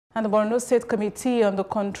And the Borno State Committee on the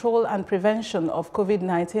Control and Prevention of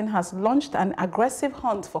COVID-19 has launched an aggressive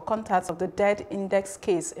hunt for contacts of the dead index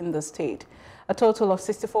case in the state. A total of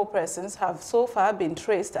 64 persons have so far been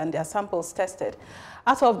traced and their samples tested.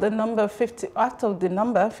 Out of the number,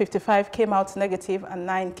 55 came out negative and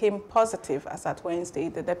 9 came positive, as at Wednesday,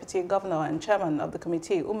 the Deputy Governor and Chairman of the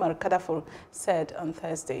committee, Umar Kadafur, said on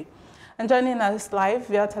Thursday. And joining us live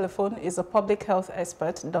via telephone is a public health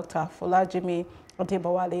expert, Dr. Folajimi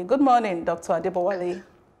Adebowale. Good morning, Dr. Adebowale.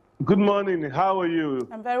 Good morning. How are you?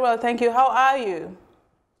 I'm very well, thank you. How are you?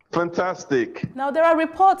 Fantastic. Now, there are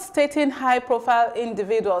reports stating high-profile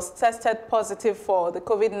individuals tested positive for the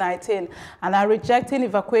COVID-19 and are rejecting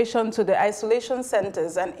evacuation to the isolation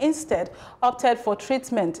centers and instead opted for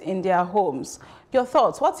treatment in their homes. Your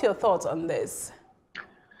thoughts? What's your thoughts on this?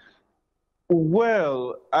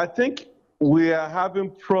 Well, I think we are having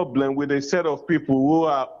problem with a set of people who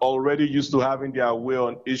are already used to having their way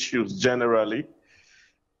on issues generally.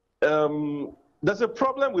 There's a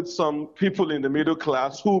problem with some people in the middle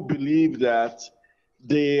class who believe that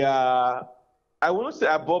they are, I won't say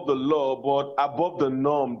above the law, but above the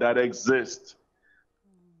norm that exists.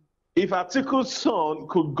 If Atiku's son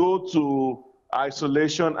could go to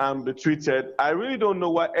isolation and be treated, I really don't know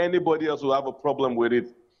why anybody else will have a problem with it.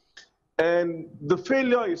 And the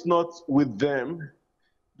failure is not with them.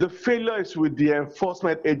 The failure is with the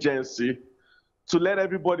enforcement agency to let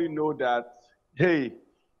everybody know that, hey,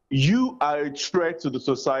 you are a threat to the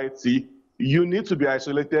society. You need to be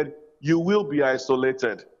isolated. You will be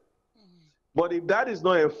isolated. But if that is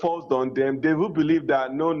not enforced on them, they will believe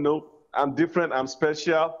that, no, I'm different, I'm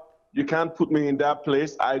special. You can't put me in that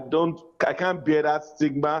place. I can't bear that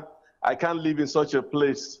stigma. I can't live in such a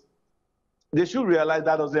place. They should realize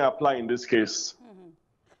that doesn't apply in this case.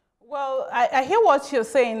 Well, I hear what you're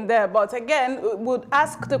saying there, but again, would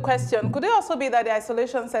ask the question, could it also be that the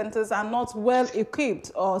isolation centers are not well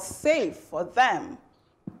equipped or safe for them?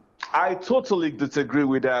 I totally disagree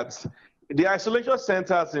with that. The isolation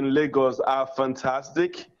centers in Lagos are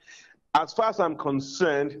fantastic. As far as I'm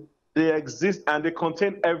concerned, they exist and they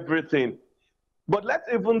contain everything. But let's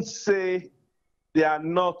even say they are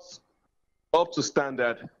not up to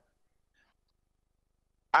standard.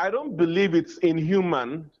 I don't believe it's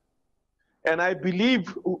inhuman. And I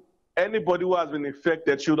believe anybody who has been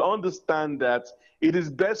infected should understand that it is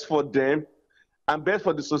best for them and best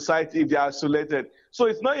for the society if they are isolated. So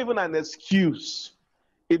it's not even an excuse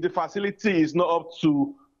if the facility is not up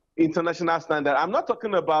to international standard. I'm not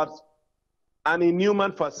talking about an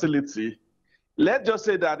inhuman facility. Let's just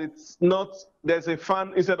say that it's not, there's a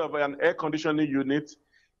fan instead of an air conditioning unit.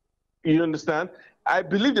 You understand? I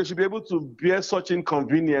believe they should be able to bear such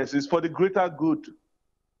inconveniences for the greater good.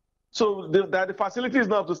 So that the facility is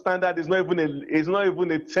not up to standard is not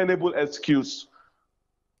even a tenable excuse.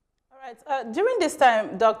 All right. During this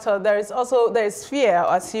time, doctor, there is fear,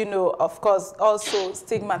 as you know, of course, also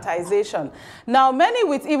stigmatization. Now, many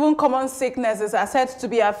with even common sicknesses are said to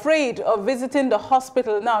be afraid of visiting the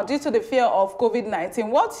hospital now due to the fear of COVID-19.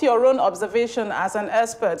 What's your own observation as an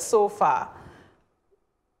expert so far?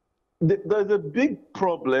 There's a big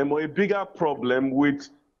problem, or a bigger problem, with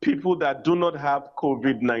people that do not have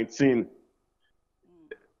COVID-19.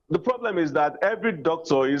 The problem is that every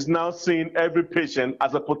doctor is now seeing every patient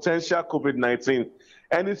as a potential COVID-19,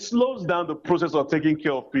 and it slows down the process of taking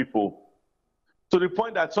care of people to the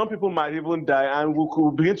point that some people might even die, and we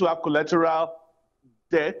could begin to have collateral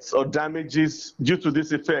deaths or damages due to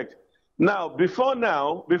this effect. Now, before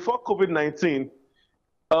COVID-19,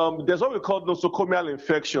 there's what we call nosocomial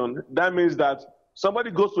infection. That means that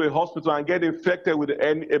somebody goes to a hospital and get infected with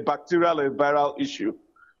a bacterial or viral issue.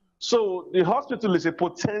 So the hospital is a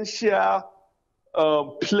potential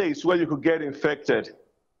place where you could get infected.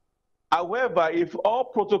 However, if all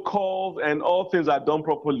protocols and all things are done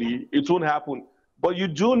properly, it won't happen. But you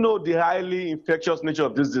do know the highly infectious nature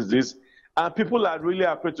of this disease, and people are really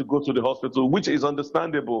afraid to go to the hospital, which is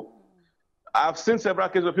understandable. I've seen several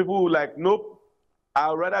cases of people who are like, nope,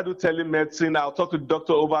 I'd rather do telemedicine, I'll talk to the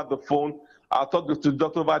doctor over the phone, I'll talk to the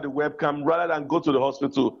doctor over the webcam rather than go to the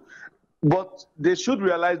hospital. But they should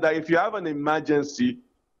realize that if you have an emergency,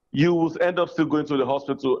 you will end up still going to the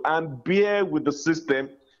hospital, and bear with the system,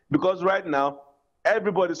 because right now,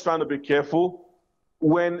 everybody's trying to be careful.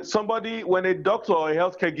 When a doctor or a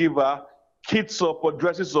healthcare giver kits up or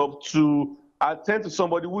dresses up to attend to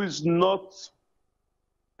somebody who is not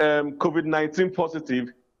COVID-19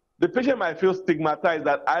 positive, the patient might feel stigmatized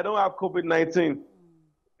that I don't have COVID-19.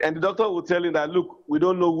 And the doctor will tell you that, look, we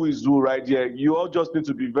don't know who is who right here. You all just need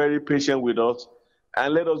to be very patient with us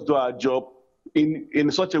and let us do our job.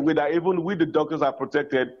 in such a way that even we, the doctors, are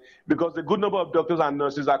protected, because a good number of doctors and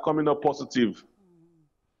nurses are coming up positive.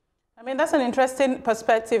 I mean, that's an interesting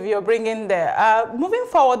perspective you're bringing there. Moving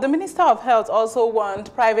forward, the Minister of Health also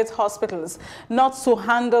warned private hospitals not to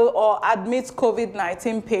handle or admit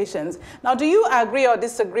COVID-19 patients. Now, do you agree or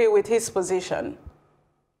disagree with his position?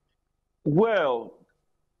 Well,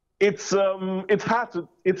 it's hard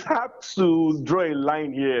to draw a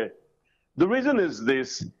line here. The reason is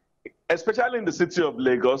this: especially in the city of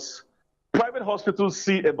Lagos, private hospitals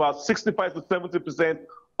see about 65 to 70%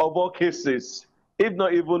 of all cases, if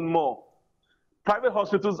not even more. Private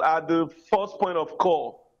hospitals are the first point of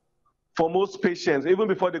call for most patients, even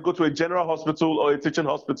before they go to a general hospital or a teaching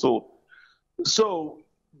hospital. So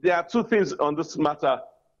there are two things on this matter.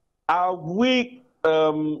 Are we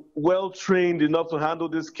well trained enough to handle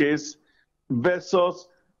this case versus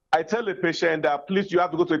I tell a patient that, please, you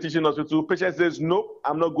have to go to a teaching hospital. Patient says, nope,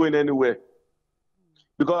 I'm not going anywhere.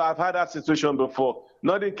 Because I've had that situation before.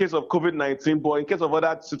 Not in case of COVID-19, but in case of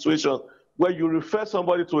other situations where you refer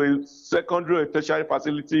somebody to a secondary or tertiary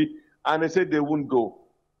facility and they say they won't go.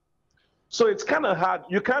 So it's kind of hard.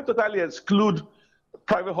 You can't totally exclude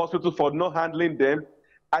private hospitals for not handling them.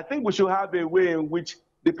 I think we should have a way in which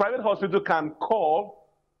the private hospital can call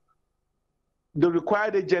the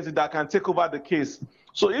required agency that can take over the case.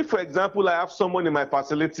 So if, for example, I have someone in my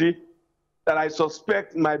facility that I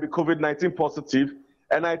suspect might be COVID-19 positive,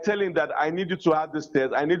 and I tell him that I need you to have this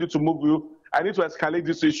test, I need you to move you, I need to escalate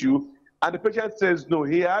this issue, and the patient says, no,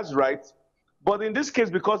 he has rights. But in this case,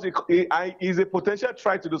 because he is a potential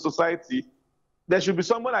threat to the society, there should be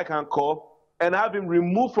someone I can call and have him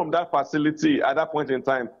removed from that facility at that point in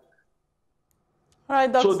time. All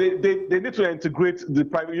right, so they need to integrate the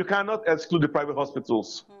private. You cannot exclude the private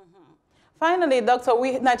hospitals. Finally, Doctor,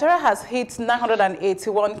 Nigeria has hit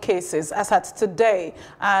 981 cases as at today,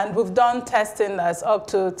 and we've done testing that's up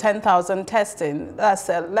to 10,000 testing. That's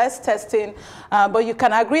less testing, but you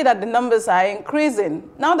can agree that the numbers are increasing.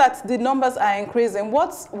 Now that the numbers are increasing,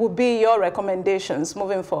 what would be your recommendations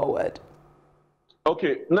moving forward?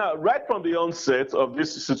 Okay, now, right from the onset of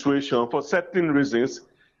this situation, for certain reasons,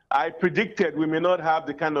 I predicted we may not have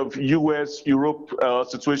the kind of US, Europe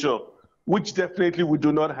situation, which definitely we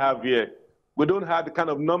do not have here. We don't have the kind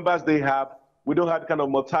of numbers they have. We don't have the kind of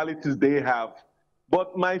mortalities they have.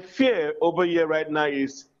 But my fear over here right now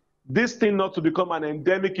is this thing not to become an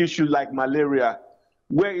endemic issue like malaria,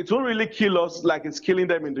 where it won't really kill us like it's killing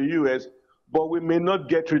them in the US, but we may not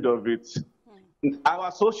get rid of it.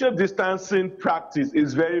 Our social distancing practice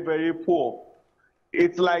is very, very poor.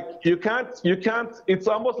 It's like you can't, it's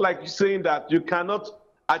almost like saying that you cannot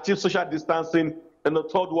achieve social distancing in a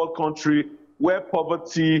third world country where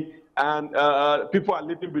poverty and people are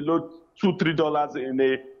living below $2, $3 in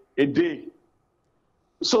a day.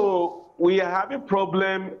 So we are having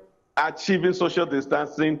problem achieving social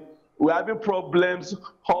distancing. We're having problems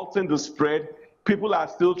halting the spread. People are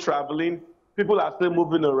still traveling. People are still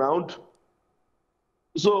moving around.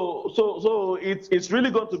 So it's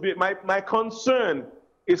really going to be, my concern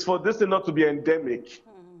is for this thing not to be endemic,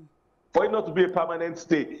 for it not to be a permanent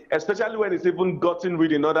stay, especially when it's even gotten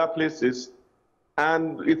rid in other places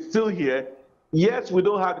and it's still here. Yes, we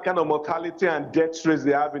don't have the kind of mortality and death rates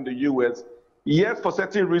they have in the US. Yes, for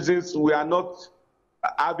certain reasons, we are not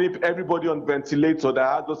having everybody on ventilator that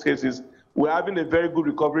has those cases. We're having a very good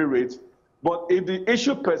recovery rate. But if the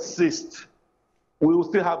issue persists, we will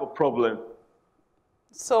still have a problem.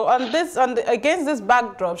 So against this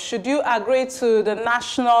backdrop, should you agree to the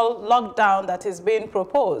national lockdown that is being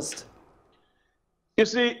proposed? You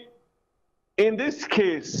see, in this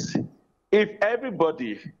case, if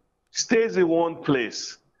everybody stays in one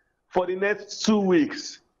place for the next 2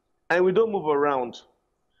 weeks and we don't move around,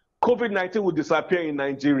 COVID-19 will disappear in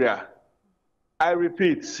Nigeria. I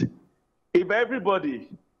repeat, if everybody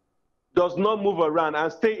does not move around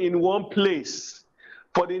and stay in one place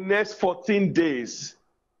for the next 14 days,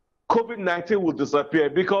 COVID-19 will disappear,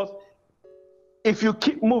 because if you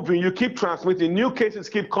keep moving, you keep transmitting, new cases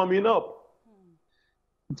keep coming up.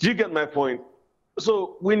 Do you get my point?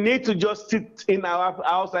 So we need to just sit in our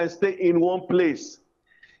house and stay in one place.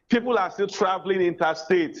 People are still traveling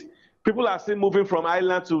interstate. People are still moving from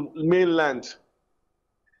island to mainland.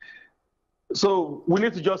 So we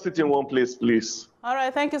need to just sit in one place, please. All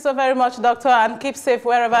right, thank you so very much, Doctor, and keep safe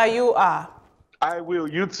wherever you are. I will.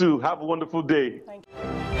 You too. Have a wonderful day. Thank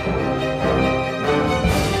you.